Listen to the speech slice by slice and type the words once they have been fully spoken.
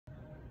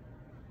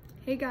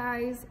Hey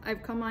guys,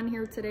 I've come on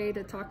here today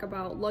to talk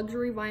about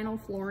luxury vinyl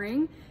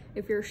flooring.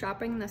 If you're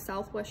shopping in the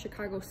Southwest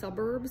Chicago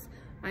suburbs,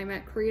 I'm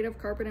at Creative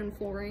Carpet and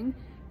Flooring,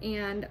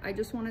 and I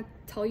just want to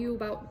tell you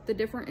about the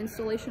different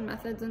installation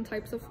methods and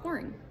types of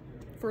flooring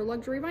for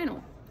luxury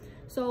vinyl.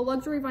 So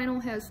luxury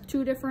vinyl has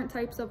two different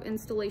types of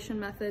installation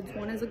methods.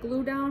 One is a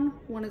glue down,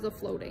 one is a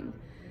floating.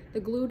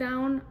 The glue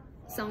down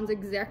sounds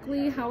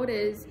exactly how it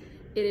is.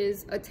 It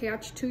is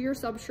attached to your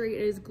substrate,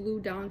 it is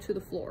glued down to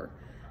the floor.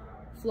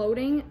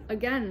 Floating,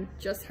 again,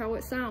 just how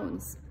it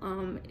sounds.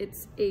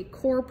 It's a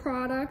core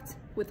product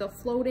with a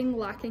floating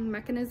locking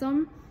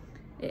mechanism.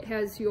 It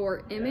has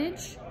your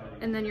image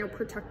and then your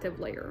protective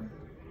layer.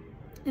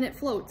 And it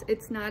floats,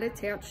 it's not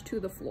attached to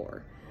the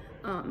floor.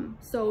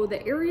 So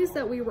the areas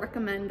that we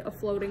recommend a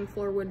floating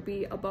floor would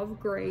be above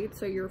grade,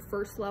 so your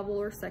first level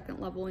or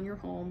second level in your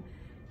home.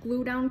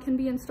 Glue down can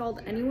be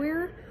installed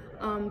anywhere,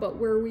 but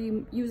where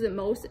we use it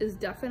most is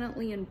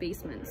definitely in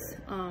basements.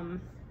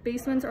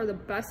 Basements are the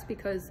best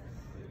because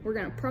we're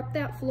gonna prep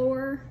that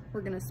floor, we're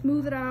gonna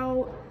smooth it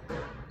out,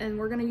 and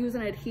we're gonna use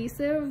an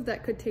adhesive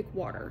that could take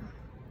water.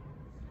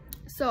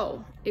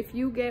 So if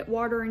you get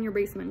water in your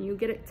basement, you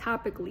get it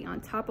topically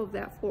on top of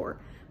that floor,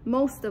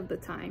 most of the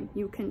time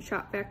you can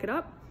chop back it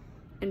up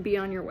and be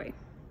on your way.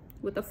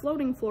 With a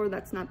floating floor,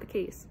 that's not the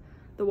case.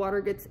 The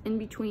water gets in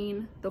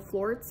between the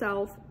floor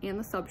itself and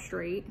the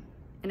substrate,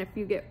 and if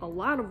you get a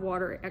lot of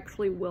water, it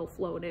actually will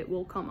float, it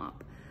will come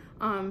up.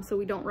 So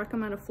we don't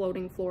recommend a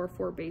floating floor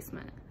for a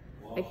basement.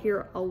 I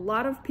hear a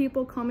lot of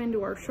people come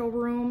into our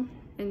showroom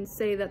and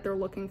say that they're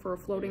looking for a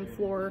floating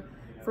floor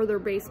for their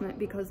basement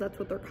because that's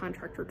what their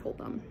contractor told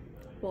them.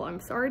 Well, I'm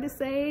sorry to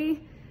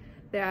say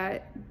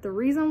that the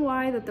reason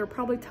why that they're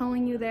probably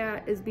telling you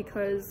that is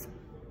because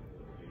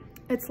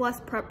it's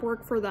less prep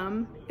work for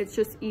them. It's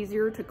just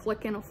easier to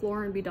click in a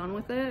floor and be done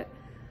with it.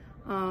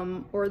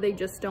 Or they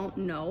just don't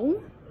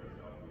know,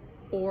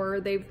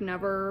 or they've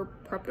never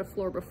prepped a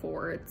floor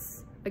before.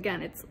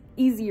 Again, it's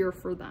easier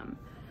for them.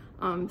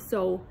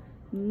 So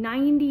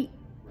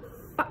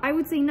I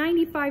would say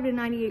 95 to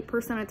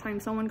 98% of the time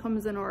someone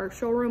comes into our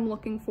showroom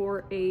looking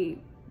for a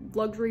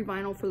luxury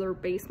vinyl for their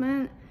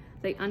basement,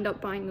 they end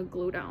up buying a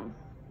glue down.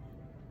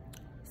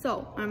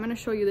 So I'm going to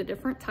show you the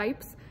different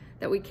types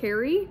that we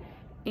carry,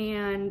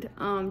 and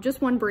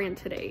just one brand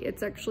today.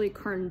 It's actually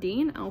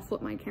Carndine. I'll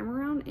flip my camera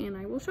around and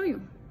I will show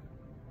you.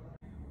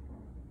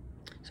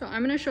 So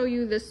I'm going to show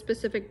you this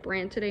specific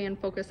brand today and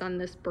focus on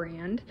this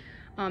brand.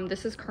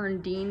 This is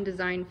Carndine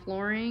Design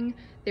Flooring.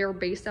 They're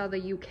based out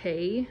of the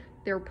UK.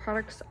 Their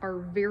products are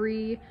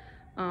very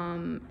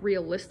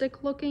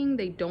realistic looking.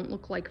 They don't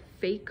look like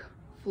fake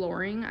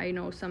flooring. I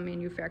know some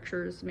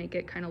manufacturers make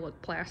it kind of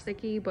look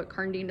plasticky, but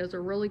Carndine does a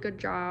really good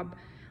job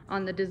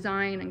on the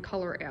design and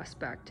color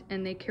aspect,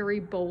 and they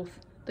carry both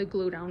the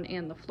glue down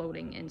and the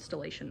floating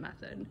installation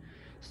method.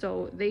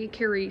 So they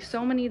carry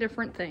so many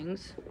different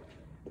things.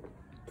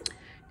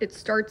 It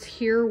starts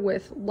here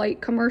with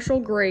light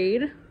commercial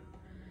grade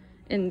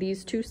in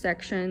these two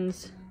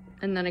sections,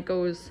 and then it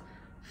goes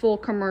full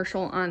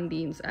commercial on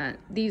these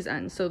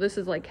ends. So this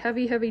is like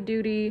heavy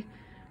duty.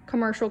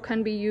 Commercial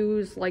can be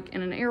used like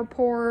in an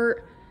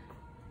airport.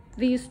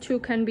 These two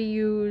can be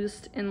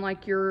used in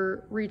like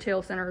your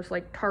retail centers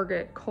like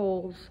Target,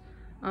 Kohl's,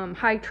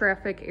 high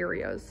traffic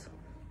areas.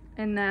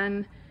 And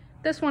then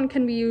this one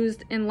can be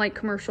used in light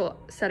commercial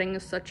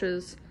settings such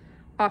as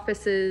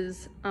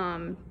offices,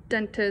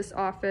 dentist's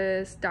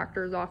office,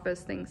 doctor's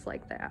office, things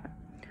like that.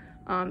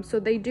 So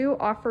they do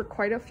offer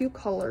quite a few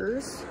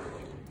colors.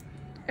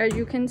 As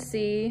you can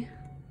see,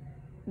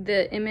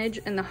 the image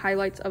and the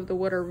highlights of the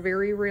wood are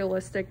very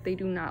realistic. They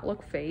do not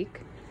look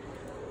fake.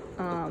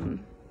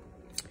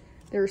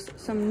 There's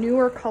some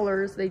newer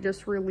colors they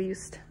just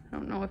released. I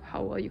don't know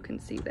how well you can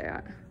see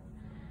that.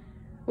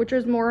 Which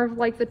is more of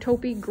like the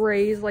taupey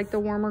grays, like the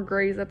warmer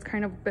grays. That's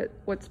kind of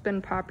what's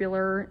been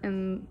popular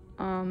in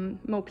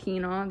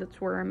Mokina. That's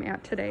where I'm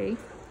at today.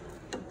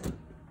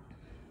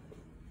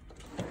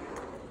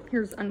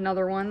 Here's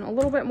another one, a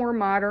little bit more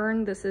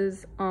modern. This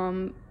is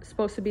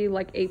supposed to be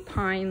like a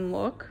pine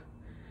look.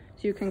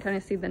 So you can kind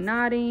of see the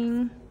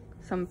knotting,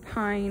 some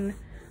pine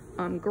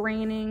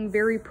graining,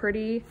 very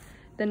pretty.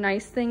 The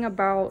nice thing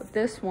about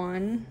this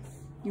one,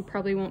 you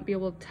probably won't be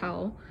able to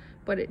tell,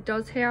 but it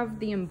does have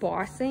the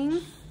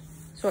embossing.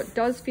 So it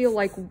does feel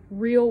like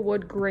real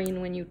wood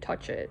grain when you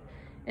touch it,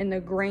 and the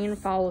grain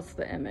follows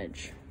the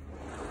image.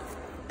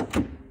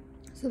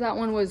 So that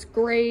one was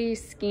gray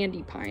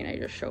Scandi pine I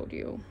just showed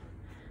you.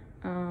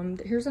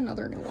 Here's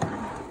another new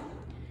one.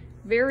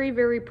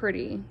 Very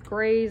pretty.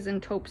 Grays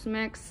and taupes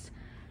mixed.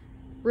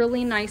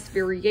 Really nice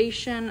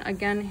variation.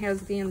 Again,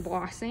 has the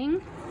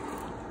embossing.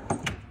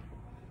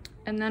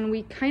 And then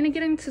we kind of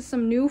get into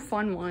some new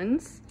fun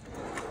ones.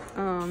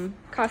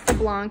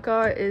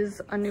 Casablanca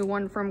is a new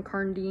one from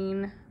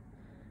Carndine.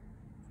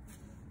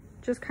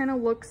 Just kind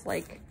of looks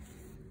like,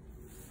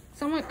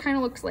 somewhat kind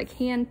of looks like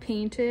hand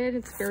painted.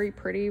 It's very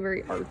pretty,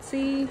 very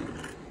artsy.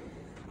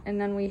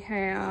 And then we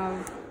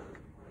have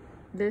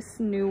this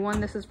new one.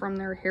 This is from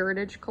their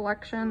Heritage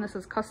collection. This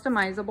is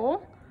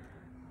customizable.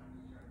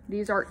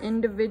 These are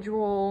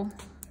individual,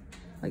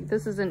 like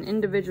this is an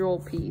individual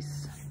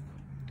piece.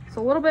 It's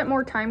a little bit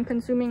more time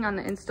consuming on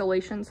the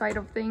installation side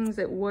of things.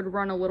 It would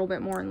run a little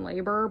bit more in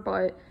labor,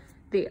 but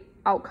the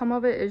outcome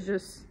of it is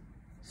just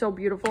so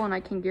beautiful, and I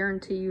can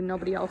guarantee you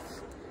nobody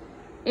else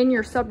in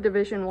your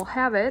subdivision will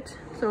have it,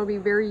 so it'll be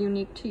very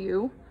unique to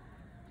you.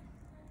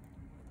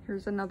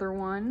 Here's another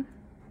one.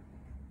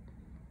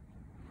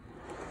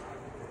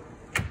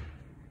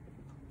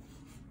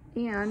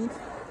 And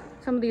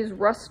some of these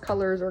rust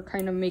colors are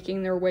kind of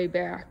making their way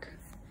back.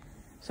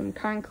 Some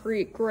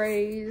concrete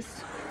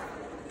grays.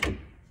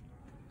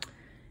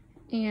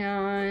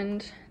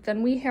 And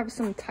then we have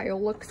some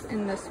tile looks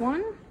in this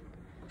one.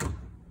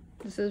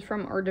 This is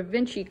from our Da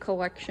Vinci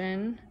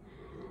collection.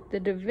 The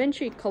Da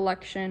Vinci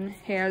collection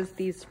has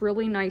these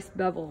really nice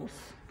bevels,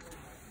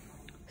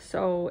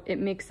 so it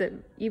makes it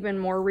even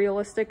more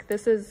realistic.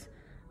 This is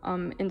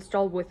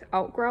installed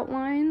without grout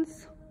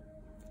lines.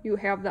 You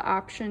have the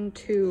option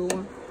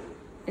to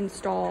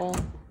install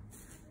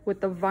with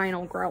the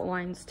vinyl grout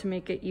lines to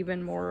make it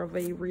even more of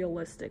a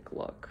realistic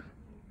look.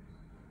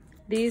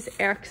 These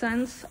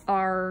accents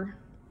are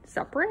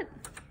separate,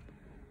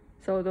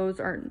 so those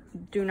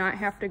do not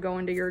have to go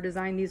into your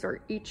design. These are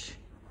each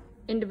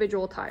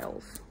individual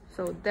tiles.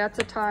 So that's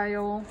a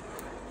tile,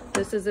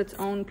 this is its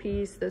own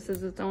piece, this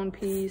is its own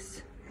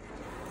piece.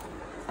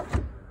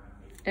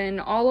 And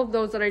all of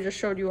those that I just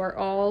showed you are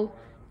all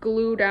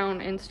glue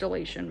down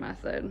installation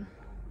method.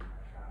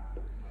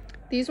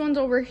 These ones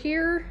over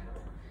here,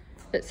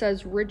 it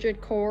says rigid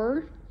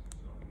core.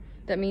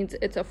 That means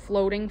it's a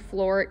floating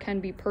floor. It can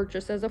be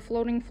purchased as a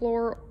floating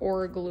floor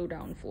or a glue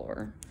down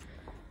floor.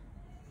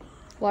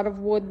 A lot of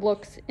wood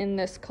looks in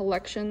this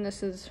collection.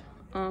 This is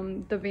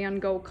the Van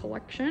Gogh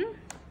collection.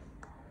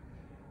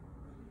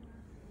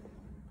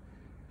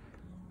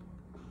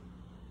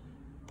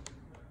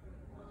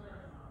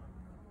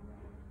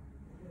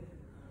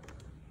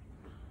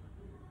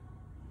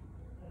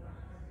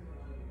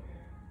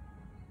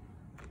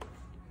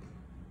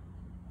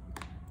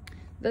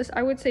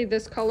 I would say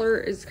this color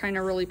is kind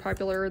of really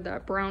popular,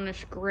 that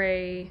brownish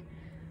gray,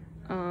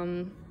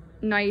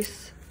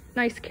 nice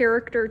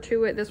character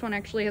to it. This one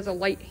actually has a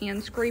light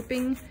hand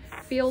scraping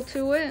feel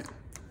to it,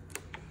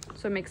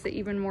 so it makes it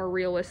even more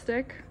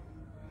realistic.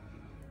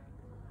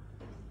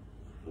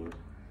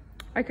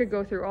 I could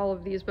go through all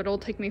of these, but it'll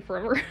take me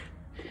forever.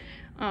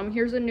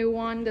 Here's a new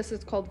one. This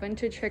is called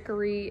Vintage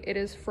Hickory. It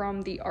is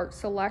from the Art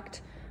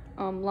Select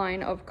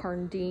line of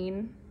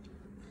Cardine.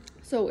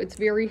 So it's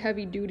very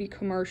heavy duty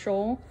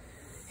commercial,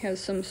 has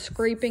some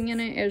scraping in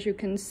it, as you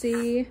can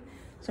see,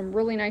 some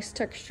really nice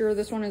texture.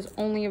 This one is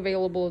only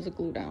available as a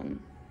glue down.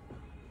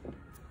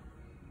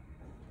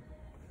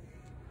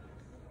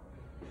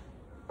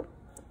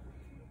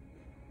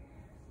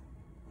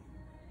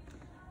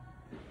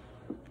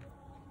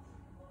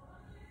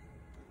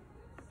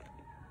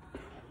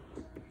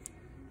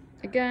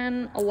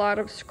 Again, a lot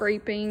of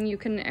scraping. You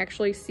can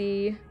actually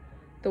see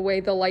the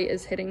way the light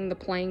is hitting the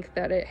plank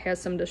that it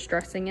has some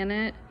distressing in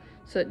it,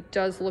 so it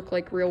does look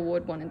like real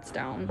wood when it's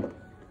down.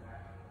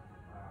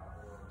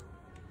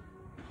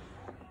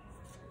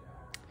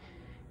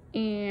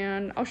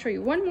 And I'll show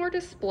you one more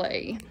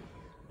display.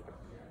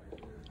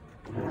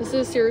 This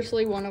is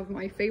seriously one of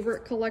my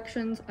favorite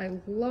collections. I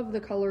love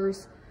the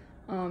colors,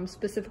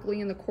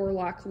 specifically in the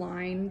Corlock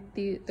line.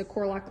 The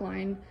Corlock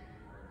line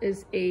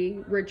is a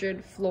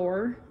rigid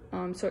floor,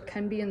 so it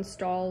can be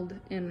installed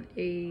in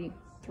a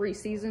 3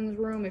 seasons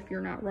room if you're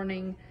not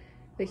running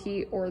the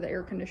heat or the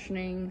air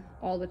conditioning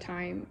all the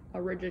time.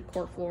 A rigid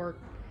core floor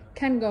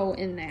can go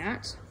in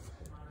that.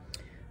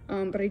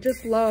 But I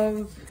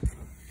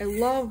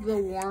love the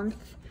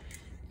warmth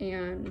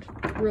and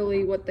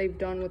really what they've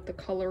done with the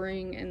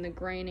coloring and the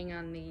graining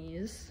on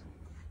these.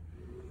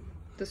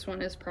 This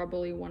one is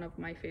probably one of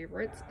my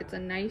favorites. It's a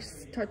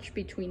nice touch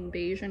between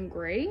beige and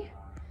gray.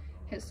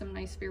 Has some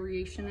nice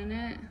variation in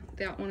it.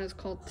 That one is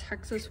called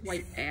Texas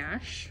White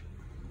Ash.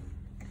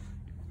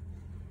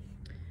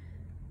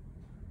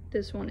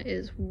 This one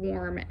is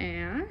Warm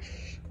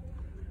Ash.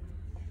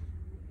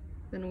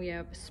 Then we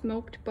have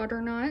Smoked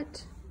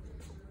Butternut.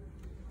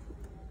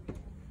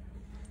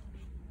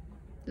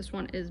 This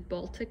one is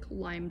Baltic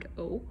Limed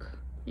Oak.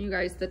 You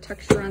guys, the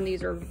texture on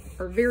these are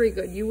very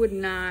good. You would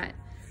not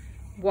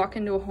walk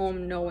into a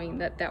home knowing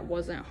that that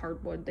wasn't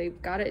hardwood.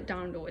 They've got it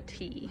down to a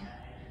T.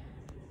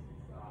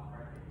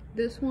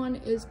 This one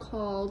is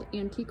called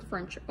Antique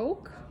French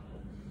Oak.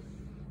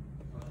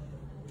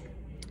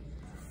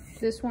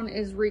 This one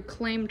is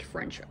Reclaimed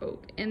French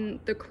Oak. And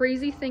the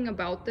crazy thing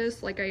about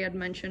this, like I had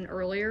mentioned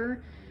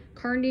earlier,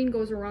 Cardine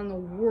goes around the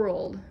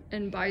world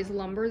and buys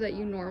lumber that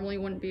you normally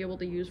wouldn't be able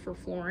to use for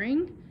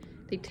flooring.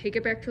 They take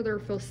it back to their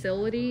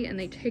facility and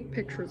they take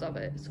pictures of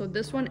it. So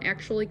this one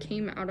actually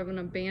came out of an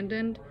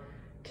abandoned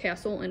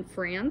castle in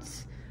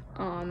France.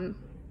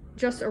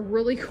 Just a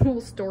really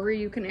cool story.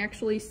 You can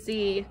actually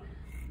see,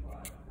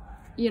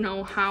 you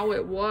know, how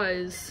it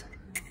was,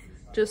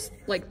 just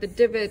like the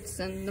divots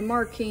and the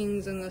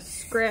markings and the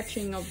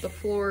scratching of the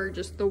floor,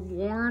 just the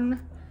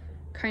worn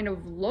kind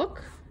of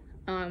look.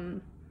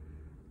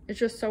 It's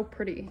just so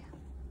pretty.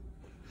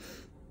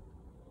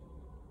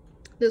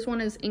 This one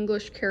is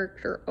English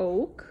Character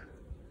Oak.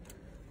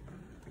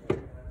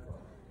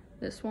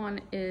 This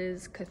one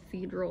is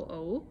Cathedral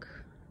Oak.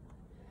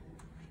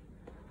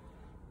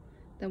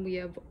 Then we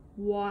have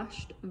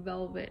Washed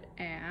Velvet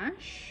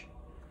Ash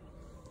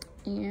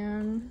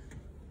and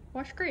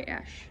Washed Gray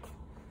Ash.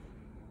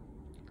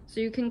 So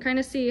you can kind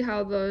of see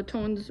how the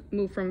tones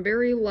move from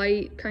very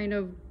light, kind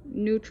of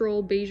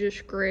neutral,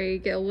 beigeish gray,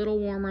 get a little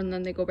warmer, and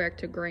then they go back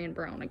to gray and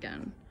brown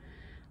again.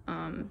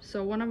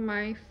 So one of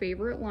my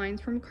favorite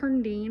lines from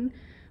Cardine,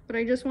 but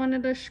I just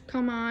wanted to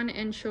come on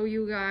and show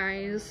you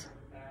guys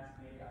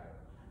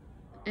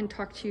and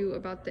talk to you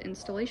about the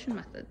installation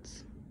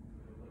methods.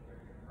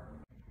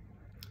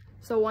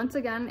 So once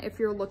again, if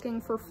you're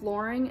looking for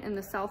flooring in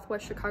the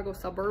Southwest Chicago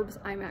suburbs,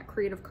 I'm at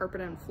Creative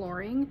Carpet and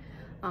Flooring.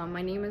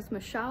 My name is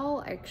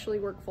Michelle. I actually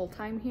work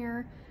full-time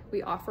here.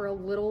 We offer a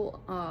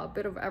little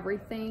bit of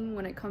everything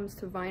when it comes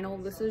to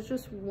vinyl. This is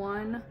just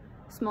one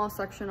small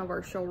section of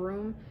our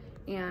showroom,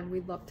 and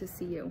we'd love to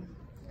see you.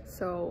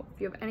 So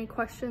if you have any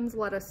questions,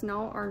 let us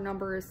know. Our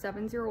number is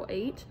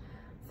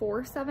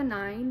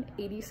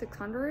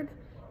 708-479-8600,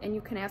 and you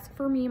can ask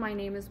for me. My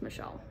name is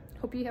Michelle.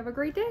 Hope you have a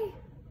great day.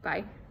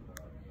 Bye.